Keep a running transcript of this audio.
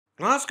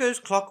Glasgow's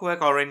Clockwork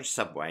Orange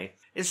subway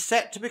is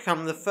set to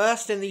become the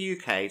first in the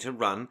UK to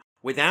run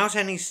without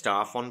any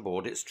staff on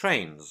board its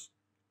trains.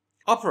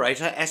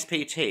 Operator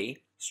SPT,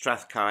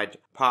 Strathclyde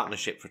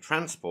Partnership for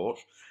Transport,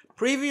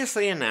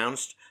 previously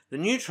announced the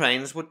new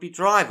trains would be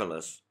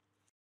driverless,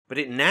 but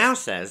it now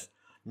says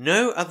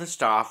no other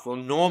staff will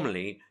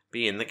normally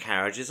be in the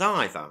carriages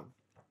either.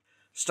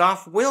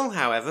 Staff will,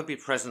 however, be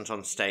present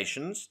on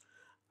stations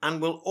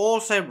and will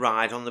also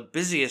ride on the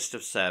busiest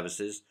of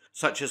services,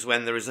 such as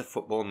when there is a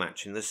football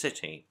match in the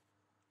city.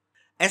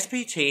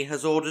 SPT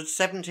has ordered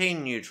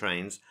 17 new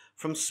trains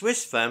from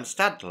Swiss firm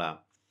Stadler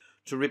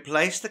to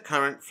replace the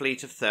current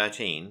fleet of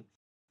 13,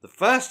 the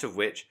first of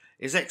which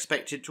is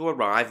expected to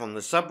arrive on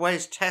the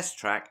subway's test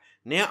track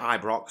near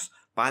Ibrox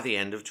by the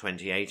end of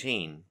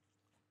 2018.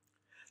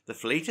 The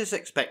fleet is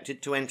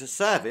expected to enter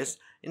service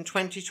in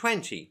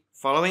 2020,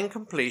 following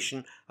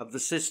completion of the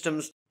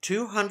system's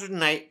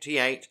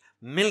 £288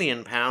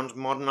 million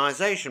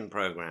modernisation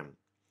programme.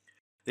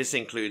 This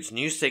includes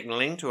new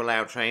signalling to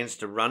allow trains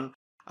to run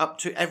up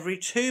to every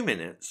 2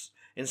 minutes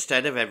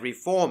instead of every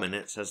 4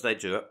 minutes as they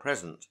do at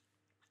present.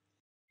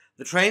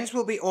 The trains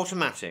will be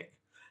automatic,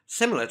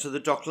 similar to the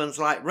Docklands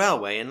Light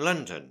Railway in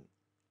London.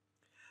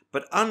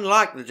 But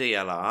unlike the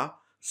DLR,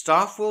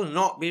 staff will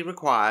not be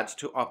required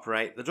to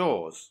operate the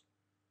doors.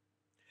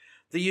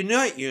 The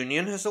Unite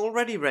Union has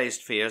already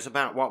raised fears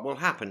about what will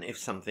happen if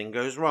something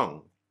goes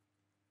wrong.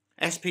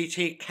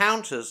 SPT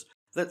counters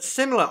that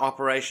similar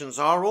operations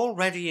are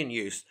already in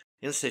use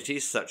in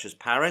cities such as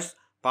Paris,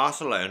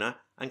 Barcelona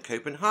and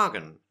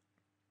Copenhagen.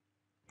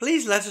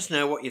 Please let us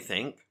know what you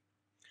think.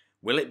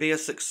 Will it be a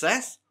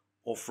success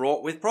or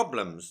fraught with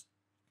problems?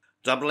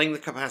 Doubling the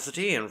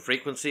capacity and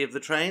frequency of the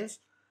trains?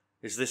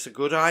 Is this a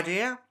good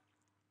idea?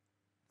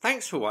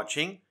 Thanks for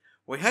watching.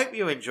 We hope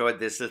you enjoyed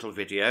this little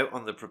video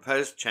on the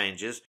proposed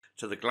changes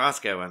to the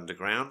Glasgow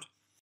Underground.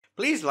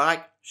 Please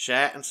like,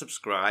 share and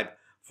subscribe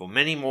for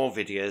many more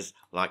videos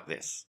like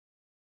this.